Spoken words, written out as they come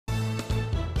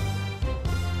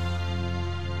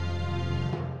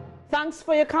Thanks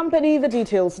for your company. The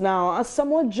details now.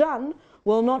 Asamoah Gyan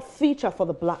will not feature for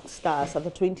the Black Stars at the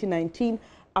 2019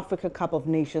 Africa Cup of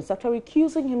Nations after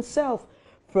recusing himself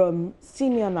from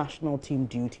senior national team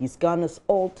duties. Ghana's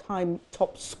all-time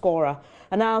top scorer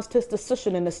announced his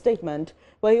decision in a statement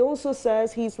where he also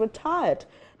says he's retired.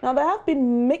 Now, there have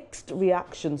been mixed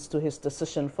reactions to his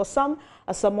decision. For some,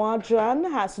 Asamoah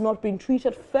Gyan has not been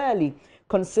treated fairly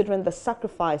considering the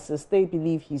sacrifices they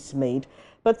believe he's made.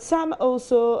 But some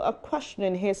also are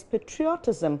questioning his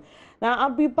patriotism. Now,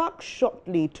 I'll be back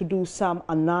shortly to do some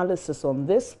analysis on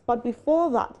this. But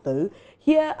before that, though,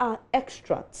 here are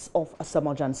extracts of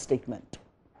Asamoah Gyan's statement.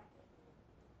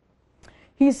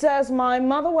 He says, "My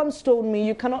mother once told me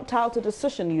you cannot tout a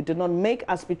decision you did not make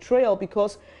as betrayal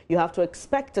because you have to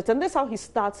expect it." And this is how he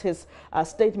starts his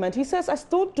statement. He says, "I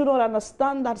still do not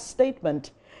understand that statement.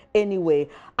 Anyway,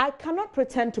 I cannot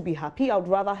pretend to be happy. I would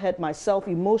rather hurt myself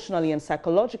emotionally and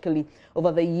psychologically.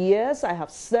 Over the years, I have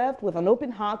served with an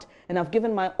open heart and have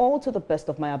given my all to the best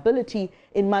of my ability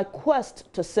in my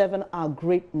quest to serve our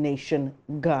great nation,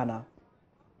 Ghana.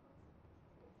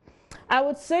 I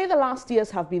would say the last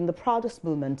years have been the proudest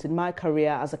moment in my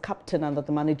career as a captain under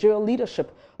the managerial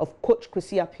leadership of Coach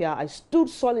Kwesi Appiah. I stood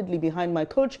solidly behind my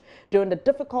coach during the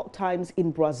difficult times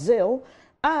in Brazil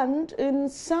and, in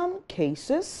some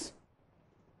cases,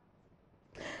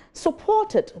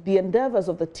 supported the endeavors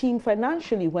of the team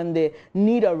financially when the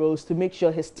need arose to make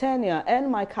sure his tenure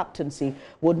and my captaincy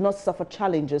would not suffer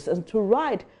challenges and to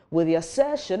ride with the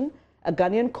assertion a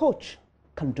Ghanaian coach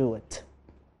can do it.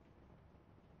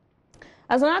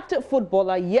 As an active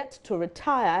footballer yet to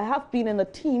retire, I have been in the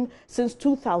team since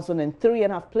 2003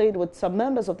 and have played with some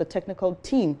members of the technical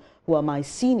team who are my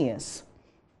seniors.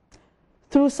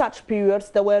 Through such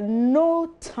periods, there were no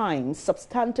times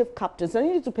substantive captains, and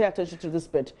you need to pay attention to this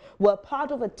bit, were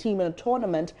part of a team in a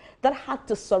tournament that had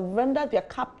to surrender their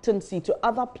captaincy to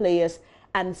other players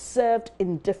and served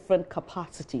in different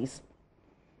capacities.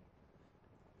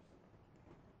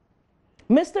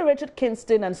 Mr. Richard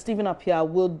Kingston and Stephen Appiah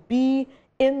will be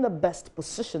in the best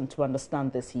position to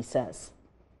understand this," he says.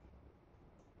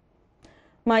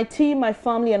 "My team, my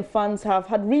family and fans have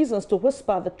had reasons to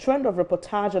whisper the trend of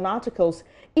reportage and articles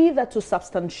either to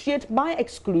substantiate my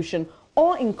exclusion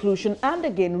or inclusion and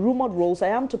again rumoured roles I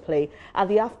am to play at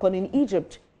the AFCON in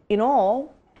Egypt. In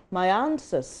all, my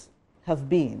answers have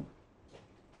been: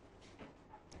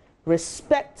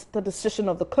 respect the decision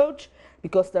of the coach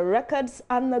because the records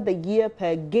under the year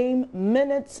per game,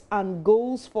 minutes and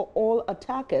goals for all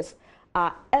attackers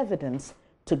are evidence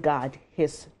to guide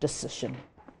his decision.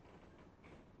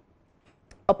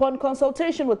 Upon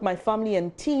consultation with my family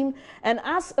and team, and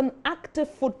as an active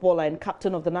footballer and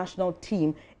captain of the national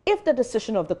team, if the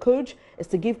decision of the coach is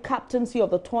to give captaincy of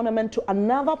the tournament to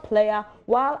another player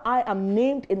while I am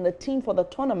named in the team for the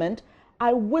tournament,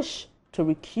 I wish to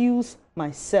recuse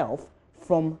myself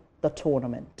from the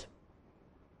tournament.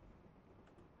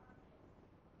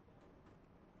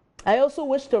 I also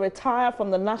wish to retire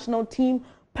from the national team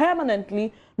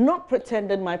permanently, not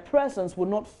pretending my presence will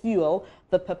not fuel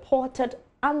the purported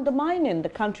undermining the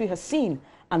country has seen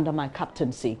under my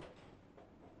captaincy.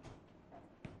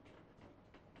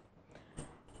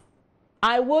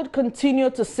 I would continue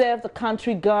to serve the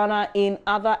country Ghana in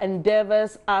other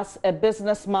endeavors as a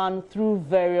businessman through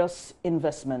various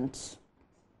investments."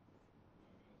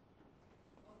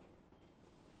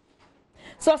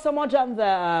 So Asamoah Gyan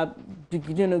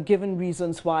there, given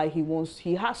reasons why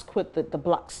he has quit the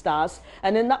Black Stars,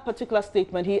 and in that particular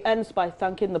statement, he ends by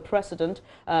thanking the president,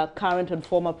 current and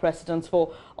former presidents,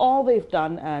 for all they've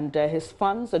done, and his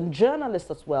fans and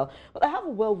journalists as well. But I have a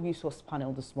well-resourced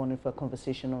panel this morning for a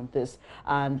conversation on this,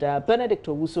 and Benedict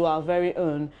Owusu, our very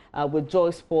own with Joy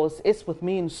Sports, is with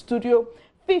me in studio.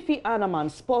 Fifi Anaman,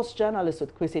 sports journalist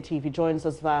with Kwesi TV, joins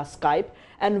us via Skype,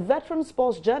 and veteran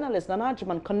sports journalist Nana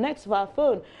Ajiman connects via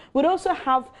phone. We'd also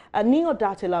have Neo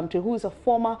Datilamte, who is a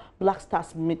former Black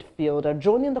Stars midfielder,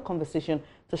 joining the conversation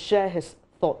to share his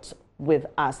thoughts with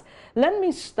us. Let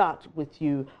me start with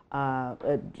you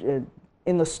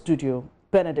in the studio,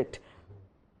 Benedict.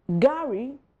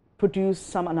 Gary produced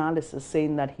some analysis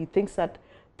saying that he thinks that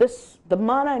the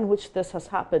manner in which this has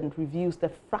happened reveals the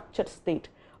fractured state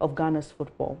of Ghana's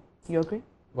football. You agree?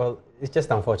 Well, it's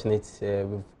just unfortunate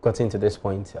we've gotten to this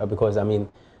point because, I mean,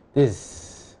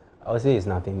 this, I would say, is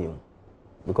nothing new.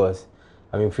 Because,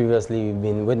 I mean, previously we've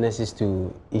been witnesses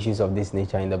to issues of this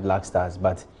nature in the Black Stars,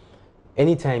 but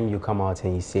anytime you come out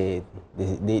and you say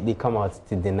it, they come out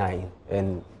to deny.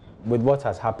 And with what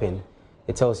has happened,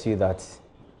 it tells you that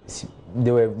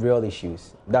there were real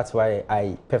issues. That's why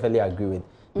I perfectly agree with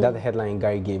That headline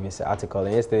Gary gave his article,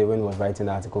 and yesterday when he was writing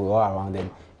the article, all around it,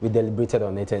 we deliberated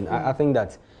on it, and I think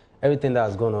that everything that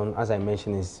has gone on, as I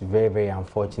mentioned, is very, very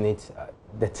unfortunate.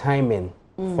 The timing,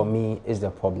 for me, is the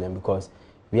problem, because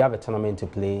we have a tournament to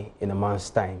play in a month's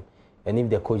time, and if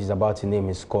the coach is about to name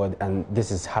his squad and this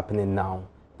is happening now,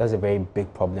 that's a very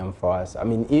big problem for us. I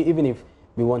mean, even if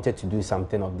we wanted to do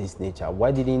something of this nature,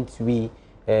 why didn't we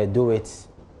do it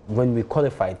when we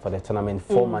qualified for the tournament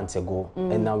 4 months ago,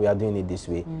 and now we are doing it this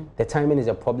way? The timing is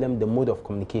a problem. The mode of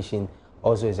communication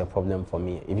also is a problem for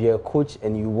me. If you're a coach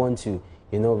and you want to,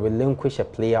 relinquish a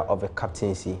player of a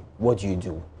captaincy, what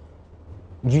do?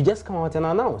 You just come out and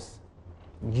announce.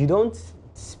 You don't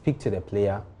speak to the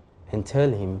player and tell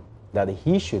him that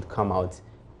he should come out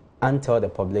and tell the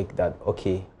public that,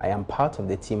 okay, I am part of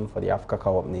the team for the Africa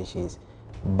Cup of Nations,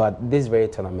 but this very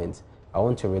tournament, I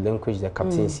want to relinquish the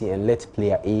captaincy and let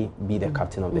player A be the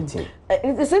captain of the team.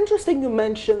 It's interesting you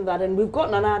mentioned that, and we've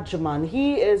got Nana Gyan.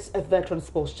 He is a veteran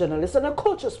sports journalist and a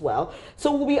coach as well.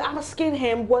 So we'll be asking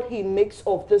him what he makes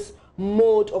of this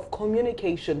mode of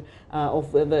communication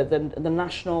of the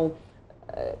national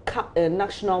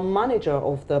national manager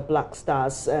of the Black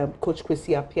Stars, Coach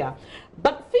Kwesi Appiah.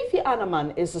 But Fifi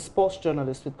Anaman is a sports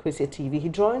journalist with Kwesi TV. He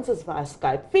joins us via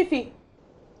Skype. Fifi,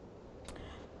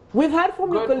 we've heard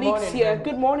from your colleagues here.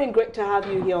 Good morning, great to have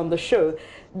you here on the show.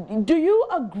 Do you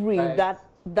agree that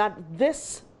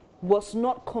this was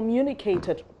not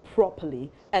communicated properly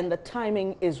and the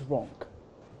timing is wrong?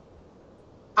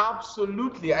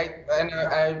 Absolutely.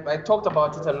 I talked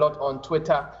about it a lot on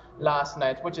Twitter last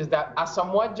night, which is that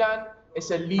Asamoah Gyan is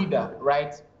a leader,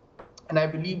 right? And I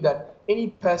believe that any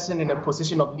person in a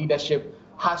position of leadership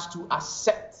has to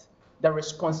accept the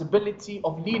responsibility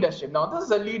of leadership. Now, this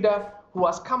is a leader who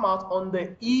has come out on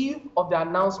the eve of the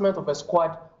announcement of a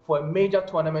squad for a major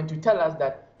tournament to tell us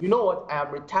that, you know what, I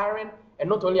am retiring, and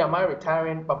not only am I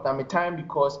retiring, but I'm retiring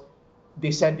because they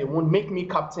said they won't make me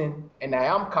captain, and I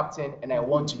am captain, and I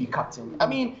want to be captain. I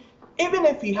mean, even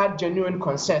if he had genuine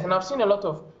consent, and I've seen a lot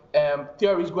of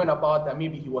theories going about that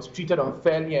maybe he was treated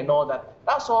unfairly and all that,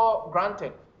 that's all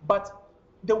granted. But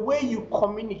the way you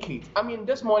communicate, I mean,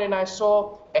 this morning I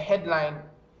saw a headline,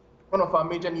 one of our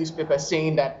major newspapers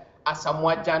saying that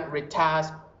Asamoah Gyan retires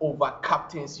over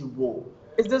captaincy role.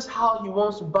 Is this how he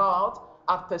wants to bow out?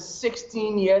 After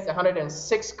 16 years,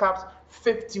 106 caps,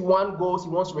 51 goals, he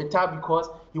wants to retire because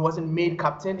he wasn't made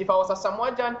captain. If I was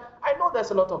Asamoah Gyan, I know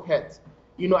there's a lot of hurt.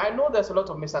 I know there's a lot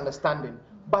of misunderstanding.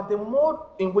 But the mode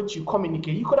in which you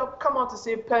communicate, you could have come out to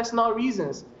say personal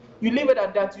reasons. You leave it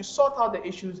at that. You sort out the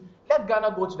issues. Let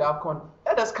Ghana go to the AFCON.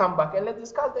 Let us come back and let's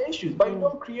discuss the issues. But you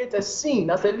don't create a scene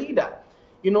as a leader.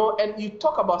 And you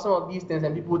talk about some of these things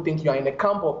and people think you are in the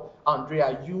camp of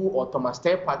Andrea Yu or Thomas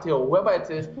Tepate or whoever it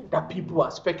is that people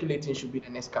are speculating should be the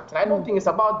next captain. I don't think it's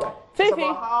about that. Fifi. It's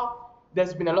about how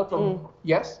there's been a lot of...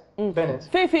 Yes? Venice.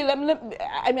 Fifi,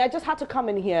 I just had to come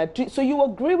in here. So you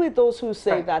agree with those who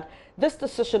say that this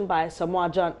decision by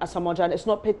Asamoah Gyan is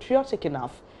not patriotic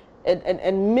enough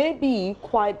and maybe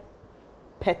quite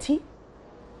petty?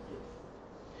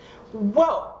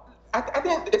 Well, I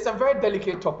think it's a very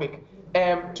delicate topic.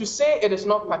 To say it is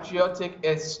not patriotic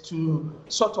is to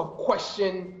sort of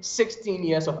question 16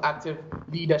 years of active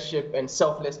leadership and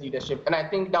selfless leadership. And I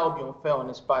think that would be unfair on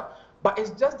his part. But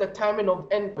it's just the timing of,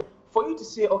 and for you to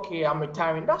say, okay, I'm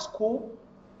retiring, that's cool.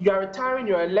 You are retiring,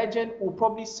 you're a legend, will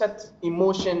probably set in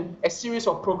motion a series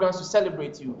of programs to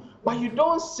celebrate you. But you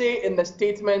don't say in the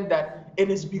statement that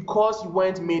it is because you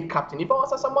weren't made captain. If I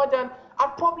was Asamoah Gyan,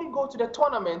 I'd probably go to the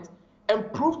tournament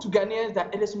and prove to Ghanaians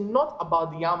that it is not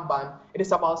about the armband, it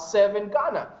is about serving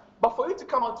Ghana. But for you to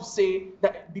come out to say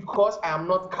that because I am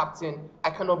not captain, I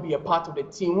cannot be a part of the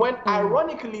team, when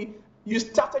ironically, you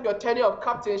started your tenure of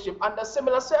captainship under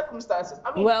similar circumstances.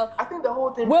 I mean, I think the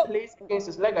whole thing plays against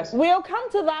his legacy. We'll come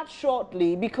to that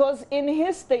shortly, because in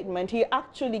his statement, he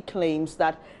actually claims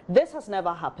that this has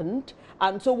never happened.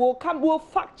 And so we'll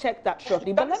fact check that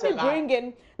shortly. But let me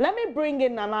bring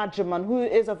in Nana Gyan, who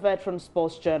is a veteran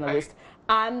sports journalist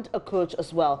and a coach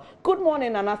as well. Good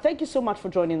morning, Nana. Thank you so much for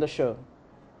joining the show.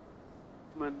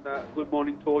 And good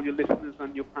morning to all your listeners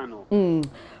and your panel.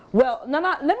 Well,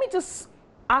 Nana, let me just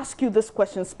ask you this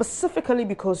question specifically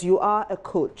because you are a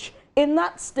coach. In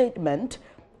that statement,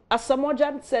 Asamoah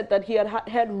Gyan said that he had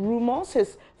heard rumors,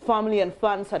 his family and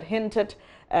fans had hinted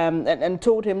and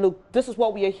told him, look, this is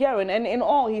what we are hearing. And in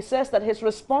all, he says that his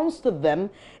response to them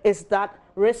is that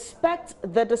respect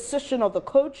the decision of the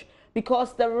coach,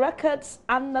 because the records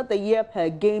under the year per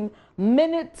game,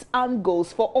 minutes and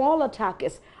goals for all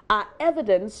attackers are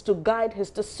evidence to guide his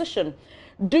decision.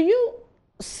 Do you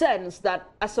sense that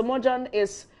Asamoah Gyan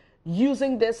is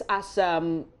using this as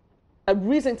a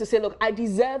reason to say, look, I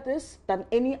deserve this than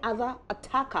any other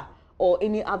attacker or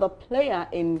any other player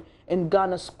in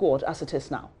Ghana's squad as it is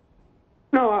now?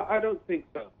 No, I don't think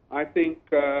so. I think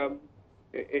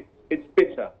it's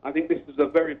bitter. I think this is a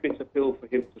very bitter pill for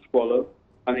him to swallow.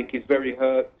 I think he's very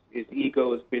hurt. His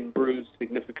ego has been bruised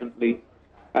significantly.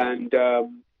 And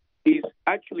he's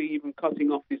actually even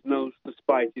cutting off his nose to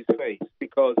spite his face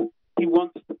because he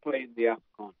wants to play in the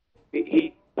AFCON.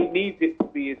 He needs it to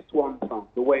be his swan song,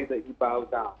 the way that he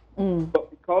bows out. But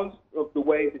because of the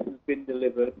way this has been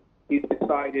delivered, he's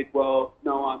decided, well,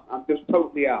 no, I'm just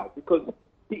totally out. Because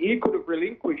he could have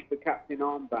relinquished the captain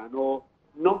armband or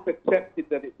not accepted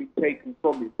that it's been taken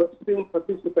from him, but still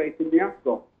participate in the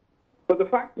AFCON. But the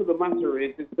fact of the matter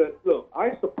is that, look,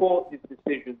 I support his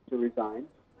decision to resign.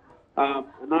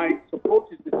 And I support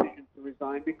his decision to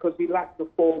resign because he lacked the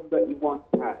form that he once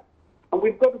had. And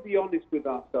we've got to be honest with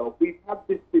ourselves. We've had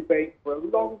this debate for a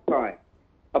long time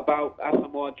about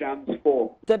Asamoah Gyan's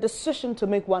form. The decision to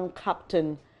make one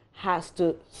captain has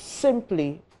to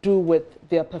simply do with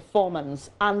their performance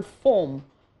and form.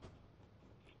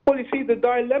 Well, you see, the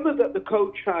dilemma that the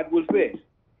coach had was this.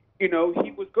 You know,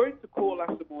 he was going to call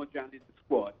Asamoah Gyan in the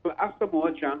squad, but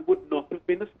Asamoah Gyan would not have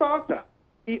been a starter.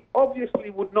 He obviously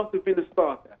would not have been a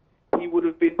starter. He would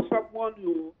have been someone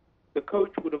who the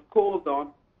coach would have called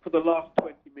on for the last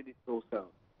 20 minutes or so.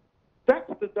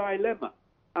 That's the dilemma.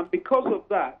 And because of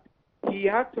that, he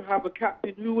had to have a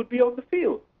captain who would be on the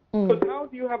field. Because how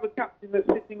do you have a captain that's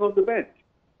sitting on the bench?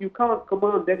 You can't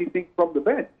command anything from the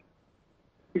bench.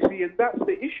 You see, and that's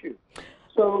the issue.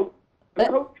 So the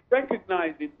coach,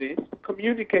 recognizing this,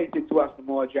 communicated to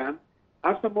Asamoah Gyan.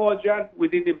 Asamoah Gyan,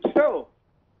 within himself,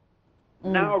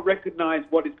 now recognize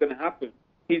what is going to happen.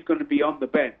 He's going to be on the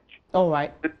bench. All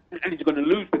right. And he's going to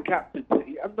lose the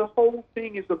captaincy. And the whole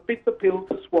thing is a bitter pill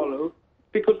to swallow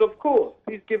because, of course,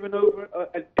 he's given over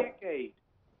a decade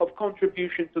of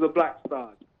contribution to the Black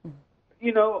Stars.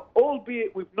 You know,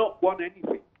 albeit we've not won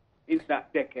anything in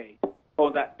that decade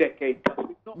or that decade plus.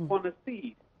 We've not won a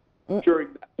seed during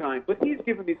that time. But he's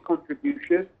given his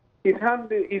contribution. His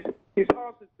heart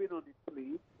has been on his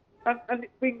sleeve. And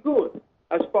it's been good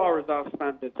as far as our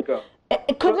standards go.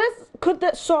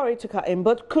 Sorry to cut in,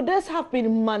 but could this have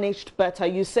been managed better?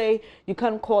 You say you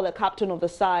can't call a captain of the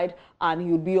side and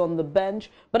he would be on the bench.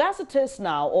 But as it is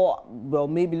now, or, well,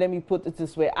 maybe let me put it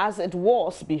this way, as it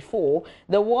was before,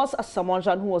 there was Asamoah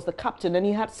Gyan who was the captain and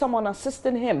he had someone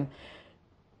assisting him.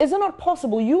 Is it not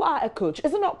possible, you are a coach,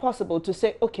 is it not possible to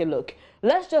say, okay, look,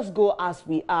 let's just go as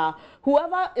we are.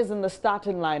 Whoever is in the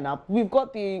starting lineup, we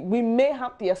may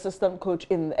have the assistant coach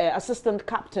assistant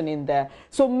captain in there.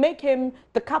 So make him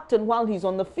the captain while he's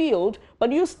on the field,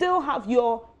 but you still have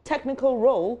your technical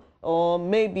role, or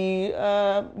maybe,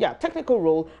 technical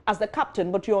role as the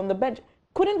captain, but you're on the bench.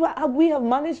 Couldn't we have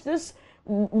managed this?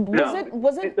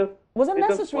 Was it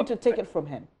necessary to take it from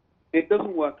him? It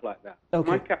doesn't work like that.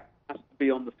 Okay. My captain has to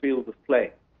be on the field of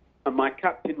play. And my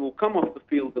captain will come off the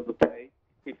field of the play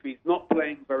if he's not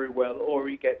playing very well or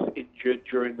he gets injured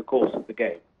during the course of the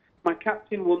game. My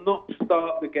captain will not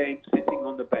start the game sitting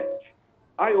on the bench.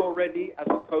 I already, as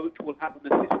a coach, will have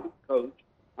an assistant coach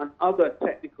and other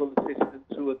technical assistants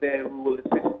who are there who will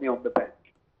assist me on the bench.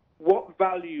 What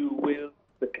value will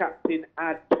the captain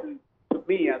add to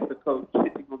me as the coach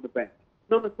sitting on the bench?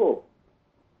 None at all.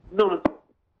 None at all.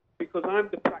 Because I'm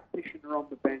the practitioner on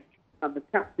the bench and the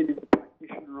captain is the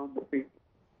practitioner on the field.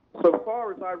 So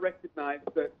far as I recognize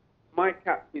that my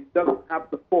captain doesn't have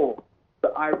the form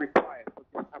that I require for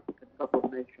this African Cup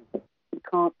of Nations, he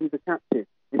can't be the captain.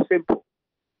 It's simple.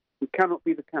 He cannot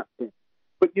be the captain.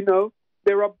 But, you know,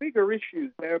 there are bigger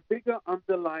issues. There are bigger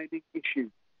underlying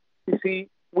issues. You see,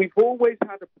 we've always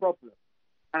had a problem.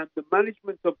 And the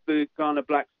management of the Ghana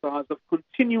Black Stars have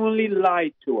continually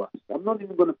lied to us. I'm not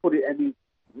even going to put it any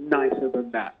nicer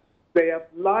than that. They have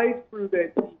lied through their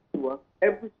teeth to us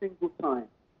every single time.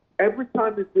 Every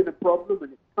time there's been a problem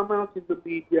and it's come out in the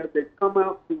media, they've come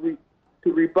out to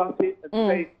rebut it and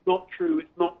say it's not true,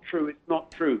 it's not true, it's not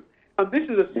true. And this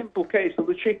is a simple case of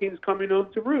the chickens coming home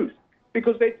to roost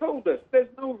because they told us there's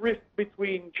no rift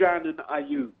between Gyan and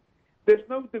Ayew. There's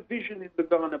no division in the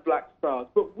Ghana Black Stars,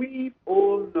 but we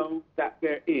all know that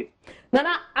there is.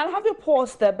 Nana, I'll have you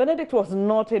pause there. Benedict was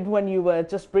noted when you were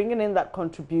just bringing in that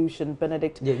contribution,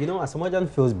 Benedict. Yeah, you know, Asamoah Gyan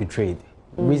feels betrayed.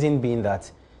 Reason being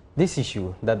that this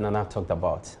issue that Nana talked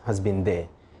about has been there.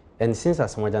 And since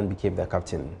Asamoah Gyan became the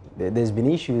captain, there's been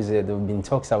issues, there have been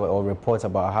talks about, or reports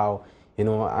about how, you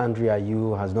know, Andrea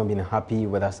Ayew has not been happy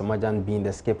with Asamoah Gyan being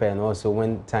the skipper, and also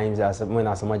when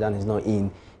Asamoah Gyan is not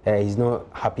in, he's not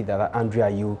happy that Andrea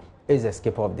Ayew is the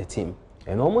skipper of the team.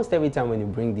 And almost every time when you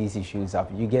bring these issues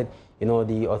up, you get you know,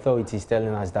 the authorities telling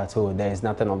us that, oh, there is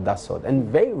nothing of that sort. And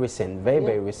very recent,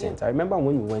 very recent. I remember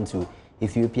when we went to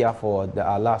Ethiopia for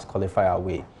our last qualifier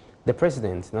away, the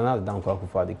president, Nana Dankwa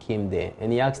Akufo-Addo, came there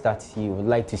and he asked that he would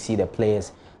like to see the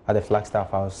players at the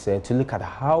Flagstaff House to look at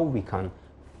how we can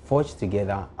forge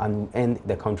together and end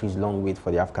the country's long wait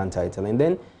for the African title. And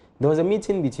then there was a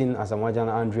meeting between Asamoah Gyan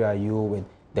and Andrea Ayew with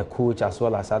the coach as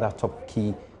well as other top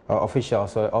key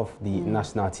officials of the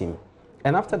national team.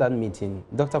 And after that meeting,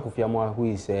 Dr. Kofi Amoah, who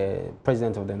is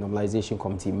president of the normalization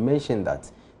committee, mentioned that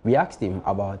we asked him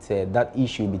about that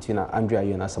issue between Andrea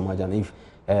Ayew and Asamoah Gyan, if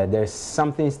there's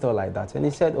something still like that. And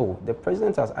he said, oh, the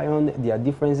president has ironed their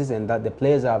differences and that the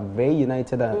players are very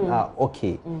united and are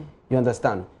okay. You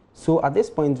understand? So at this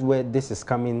point where this is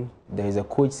coming, there is a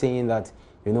coach saying that,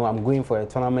 you know, I'm going for a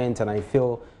tournament and I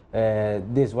feel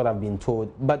this is what I've been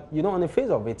told. But, you know, on the face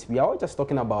of it, we are all just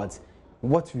talking about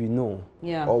what we know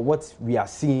or what we are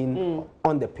seeing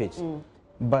on the pitch.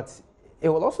 But it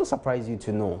will also surprise you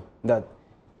to know that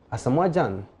Asamoah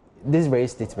Gyan, this very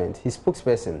statement, his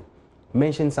spokesperson,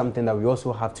 mentioned something that we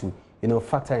also have to, you know,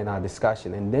 factor in our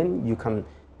discussion. And then you can,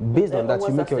 based on that, you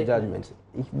make your judgment.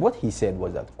 What he said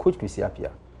was that Coach Kwesi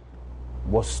Appiah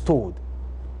was told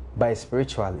by a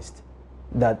spiritualist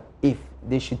that if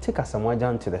they should take Asamoah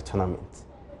Gyan to the tournament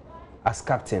as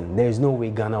captain, there is no way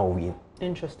Ghana will win.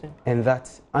 Interesting. And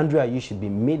that Andrea Ayew should be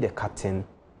made the captain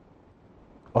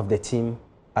of the team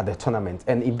at the tournament.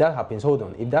 And if that happens, hold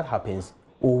on, if that happens,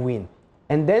 we'll win.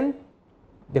 And then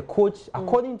the coach,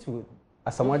 according to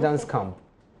Asamoah Gyan's camp,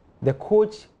 the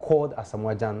coach called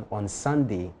Asamoah Gyan on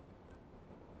Sunday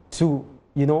to,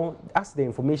 you know, as the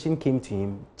information came to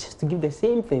him, just to give the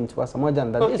same thing to Asamoah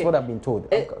Gyan, that this is what I've been told.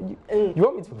 You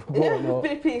want me to go on? No?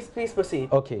 Please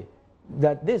proceed. Okay.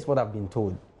 That this is what I've been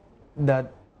told.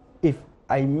 That if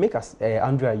I make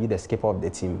Andrea Ayew the skipper of the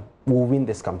team, we'll win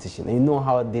this competition. And you know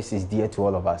how this is dear to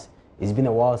all of us. It's been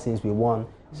a while since we won,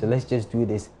 so let's just do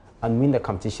this and win the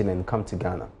competition and come to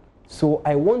Ghana. So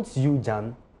I want you,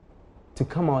 Gyan, to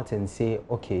come out and say,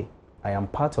 okay, I am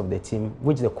part of the team,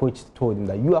 which the coach told him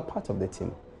that you are part of the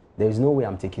team. There is no way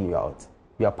I'm taking you out.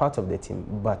 You are part of the team,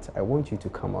 but I want you to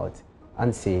come out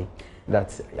and say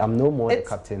that I'm no more the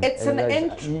captain.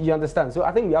 You understand? So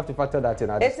I think we have to factor that in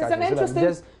our discussion. It's an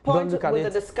interesting point with the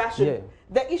discussion. Yeah.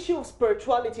 The issue of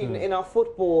spirituality in our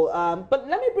football. But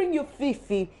let me bring you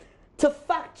Fifi to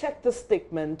fact check the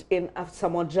statement in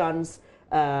Asamoah Gyan's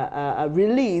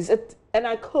release. And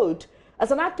I quote,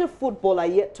 "As an active footballer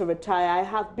yet to retire, I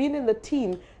have been in the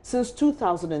team since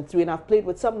 2003 and I've played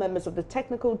with some members of the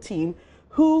technical team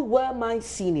who were my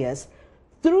seniors.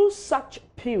 Through such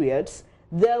periods,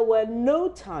 there were no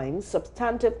times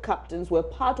substantive captains were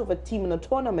part of a team in a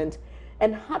tournament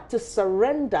and had to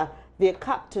surrender their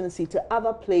captaincy to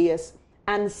other players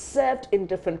and served in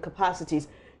different capacities."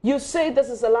 You say this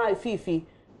is a lie, Fifi.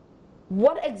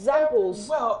 What examples?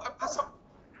 What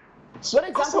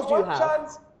examples do you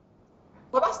have?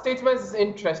 Well, that statement is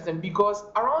interesting because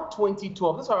around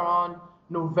 2012, this was around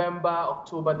November,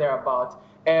 October, thereabout,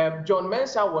 John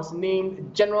Mensah was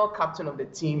named general captain of the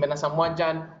team, and Asamoah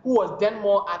Gyan, who was then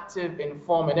more active in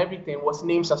form and everything, was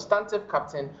named substantive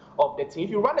captain of the team.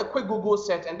 If you run a quick Google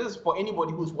search, and this is for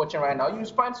anybody who's watching right now, you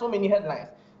find so many headlines.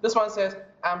 This one says,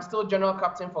 "I'm still general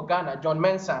captain for Ghana, John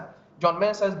Mensah. John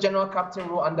Mensah's general captain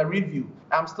role under review.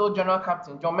 I'm still general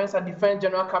captain. John Mensah defends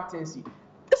general captaincy."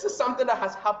 This is something that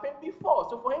has happened before.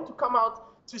 So for him to come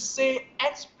out to say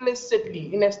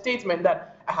explicitly in a statement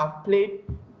that I have played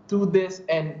through this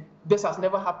and this has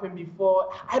never happened before,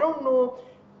 I don't know.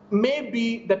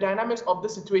 Maybe the dynamics of the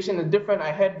situation is different.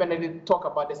 I heard Benedict talk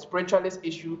about the spiritualist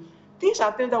issue. These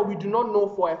are things that we do not know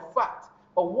for a fact.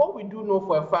 But what we do know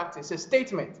for a fact is a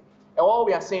statement. And all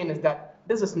we are saying is that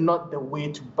this is not the way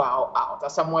to bow out.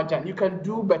 Asamoah Gyan, you can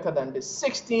do better than this.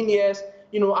 16 years,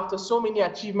 you know, after so many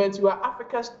achievements, you are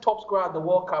Africa's top scorer at the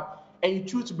World Cup, and you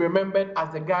choose to be remembered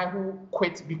as the guy who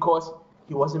quit because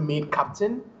he wasn't made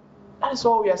captain. That is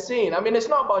all we are saying. I mean, it's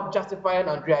not about justifying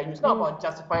Andrea Ayew. It's not about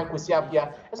justifying Kwesi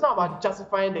Appiah. It's not about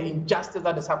justifying the injustice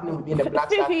that is happening within the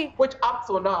Black Stars, which up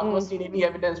till now I've not seen any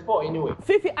evidence for anyway.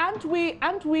 Fifi, aren't we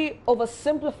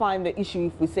oversimplifying the issue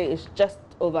if we say it's just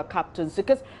over captains?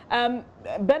 Because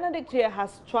Benedict here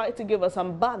has tried to give us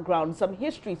some background, some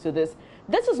history to this.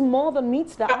 This is more than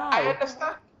meets the eye.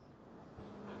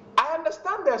 I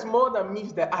understand there's more than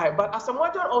meets the eye, but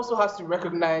Asamoah Gyan also has to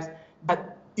recognize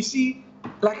that, you see,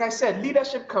 like I said,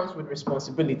 leadership comes with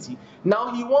responsibility.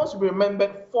 Now he wants to be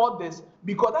remembered for this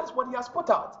because that's what he has put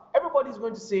out. everybody's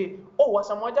going to say, oh,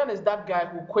 Asamoah Gyan is that guy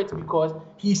who quit because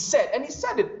he said, and he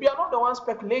said it. We are not the ones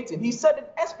speculating. He said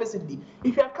it explicitly.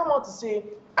 If he had come out to say,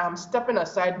 I'm stepping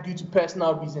aside due to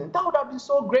personal reasons, that would have been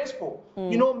so graceful.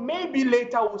 You know, maybe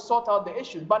later we'll sort out the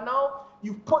issues. But now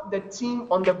you've put the team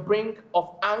on the brink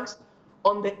of angst,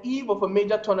 on the eve of a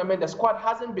major tournament. The squad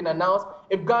hasn't been announced.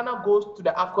 If Ghana goes to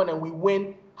the AFCON and we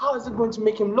win, how is it going to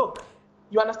make him look?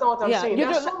 You understand what I'm saying? There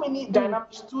are so many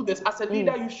dynamics to this. As a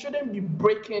leader, you shouldn't be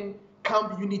breaking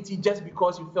camp unity just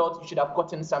because you felt you should have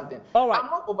gotten something. All right. I'm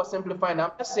not oversimplifying.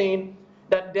 I'm just saying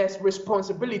that there's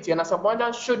responsibility, and Asamoah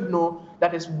Gyan should know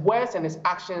that his words and his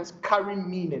actions carry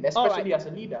meaning, especially as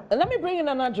a leader. And let me bring in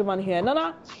Nana Juman here.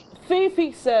 Nana,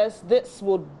 Fifi says this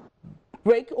would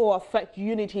break or affect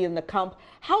unity in the camp.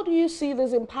 How do you see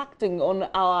this impacting on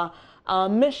our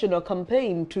mission or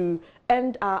campaign to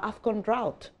end our AFCON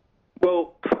drought?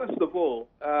 Well, first of all,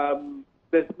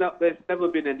 there's never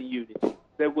been any unity.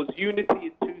 There was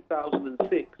unity in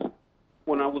 2006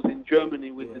 when I was in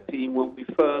Germany with the team when we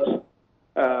first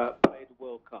played the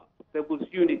World Cup. There was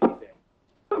unity there.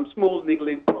 Some small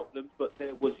niggling problems, but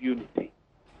there was unity.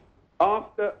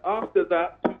 After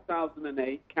that,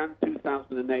 2008, Cannes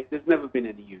 2008, there's never been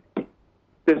any unity.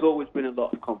 There's always been a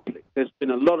lot of conflict. There's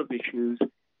been a lot of issues,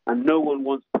 and no one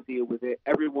wants to deal with it.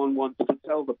 Everyone wants to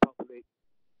tell the public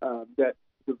that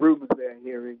the rumors they're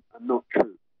hearing are not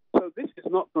true. So this is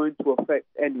not going to affect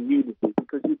any unity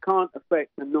because you can't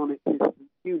affect a non-existent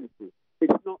unity.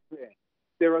 It's not there.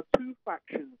 There are two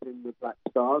factions in the Black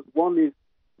Stars. One is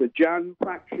the Gyan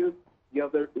faction, the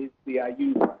other is the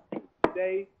Ayew faction.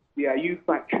 Today, the Ayew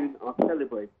faction are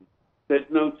celebrating. There's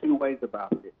no two ways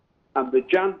about it. And the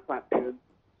Gyan faction,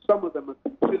 some of them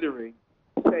are considering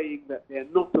saying that they're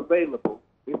not available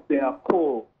if they are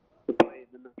called to play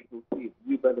in the national team.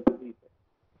 You better believe it.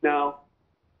 Now,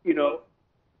 you know,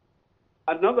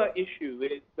 another issue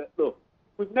is that, look,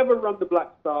 we've never run the Black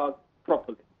Stars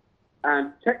properly.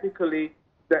 And technically,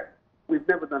 that we've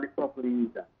never done it properly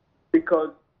either.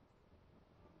 Because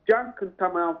Gyan can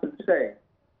come out and say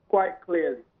quite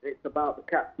clearly it's about the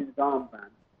captain's armband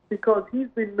because he's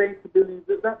been made to believe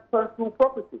that that's personal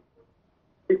property.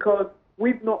 Because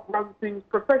we've not run things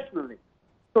professionally.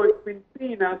 So it's been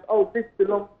seen as, oh, this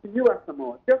belongs to you,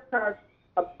 Asamoah. Just as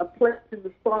a place in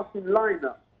the starting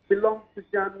lineup belongs to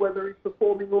Gyan whether he's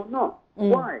performing or not.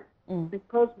 Why?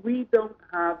 Because we don't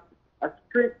have a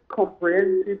strict,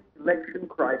 comprehensive selection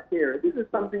criteria. This is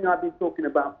something I've been talking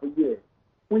about for years.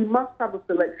 We must have a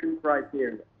selection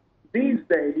criteria. These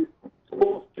days,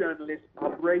 sports journalists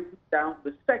are breaking down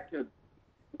the second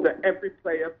that every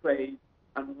player plays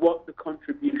and what the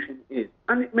contribution is.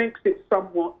 And it makes it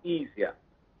somewhat easier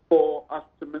for us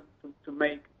to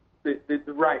make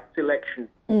the right selection.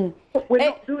 But we're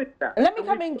not doing that. Let me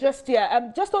come in just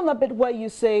here. Just on the bit where you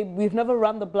say we've never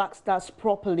run the Black Stars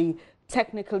properly,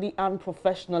 technically and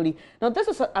professionally. Now, this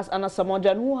is an Asamoah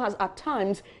Gyan who has at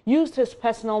times used his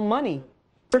personal money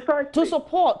to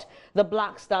support the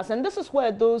Black Stars. And this is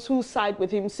where those who side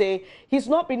with him say he's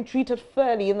not been treated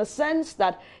fairly in the sense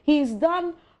that he's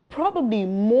done probably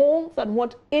more than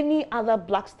what any other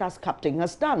Black Stars captain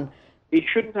has done. He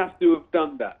shouldn't have to have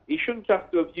done that. He shouldn't have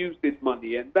to have used his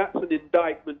money, and that's an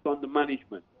indictment on the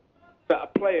management, that a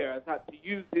player has had to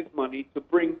use his money to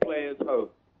bring players home.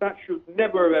 That should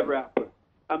never have ever happened.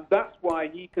 And that's why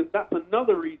that's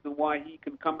another reason why he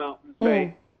can come out and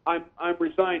say, I'm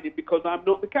resigning because I'm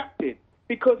not the captain.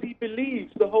 Because he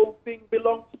believes the whole thing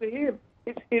belongs to him.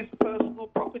 It's his personal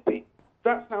property.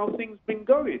 That's how things been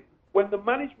going. When the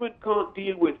management can't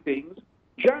deal with things,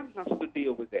 Gyan has to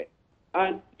deal with it.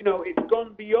 And, you know, it's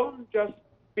gone beyond just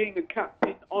being a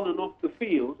captain on and off the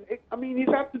field. I mean, he's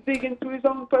had to dig into his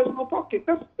own personal pocket.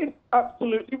 It's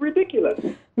absolutely ridiculous.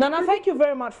 Nana, thank you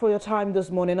very much for your time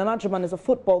this morning. Nana Juman is a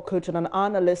football coach and an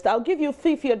analyst. I'll give you,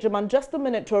 Fifi Juman, just a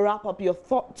minute to wrap up your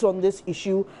thoughts on this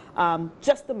issue.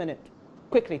 Just a minute,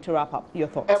 quickly, to wrap up your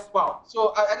thoughts. Wow.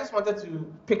 So I just wanted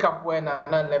to pick up where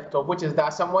Nana left off, which is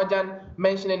that Asamoah Gyan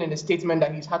mentioning in the statement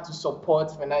that he's had to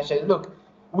support financially. Look,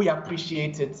 we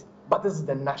appreciate it. But this is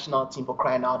the national team, for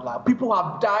crying out loud. People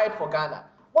have died for Ghana.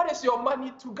 What is your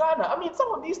money to Ghana? I mean,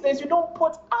 some of these things you don't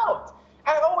put out.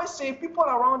 I always say people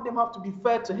around him have to be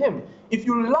fair to him. If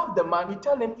you love the man, you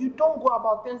tell him you don't go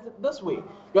about things this way.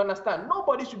 You understand?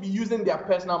 Nobody should be using their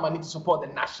personal money to support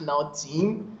the national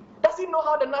team. Does he know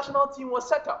how the national team was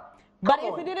set up? But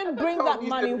if he didn't bring that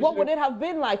money, what would it have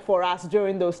been like for us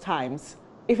during those times?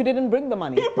 if he didn't bring the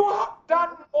money? People have done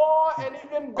more and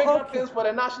even bigger things for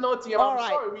the national team. All I'm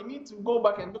sorry, we need to go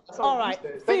back and look at some of these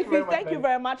things. Thank you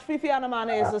very much. Fifi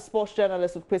Anamane is a sports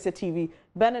journalist with Kwesi TV.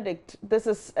 Benedict, this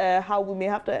is how we may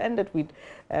have to end it with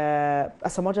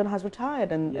Asamoah Gyan has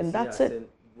retired, and that's it.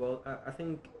 Well, I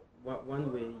think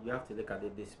one way you have to look at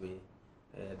it this way.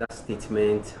 That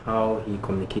statement, how he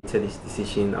communicated his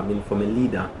decision, I mean, from a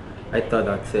leader, I thought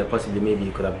that possibly maybe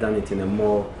he could have done it in a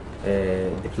more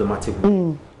diplomatic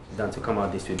way than to come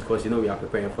out this way, because, you know, we are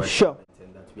preparing for it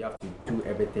and that we have to do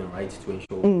everything right to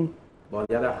ensure. But on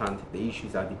the other hand, the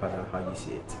issues are deeper than how you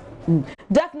see it.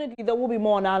 Definitely, there will be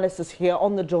more analysis here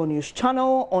on the JoyNews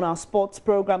channel, on our sports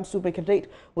program, Super Date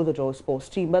with the Joy Sports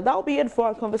team. But that will be it for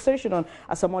our conversation on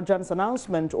Asamoah Gyan's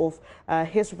announcement of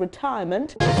his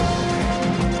retirement.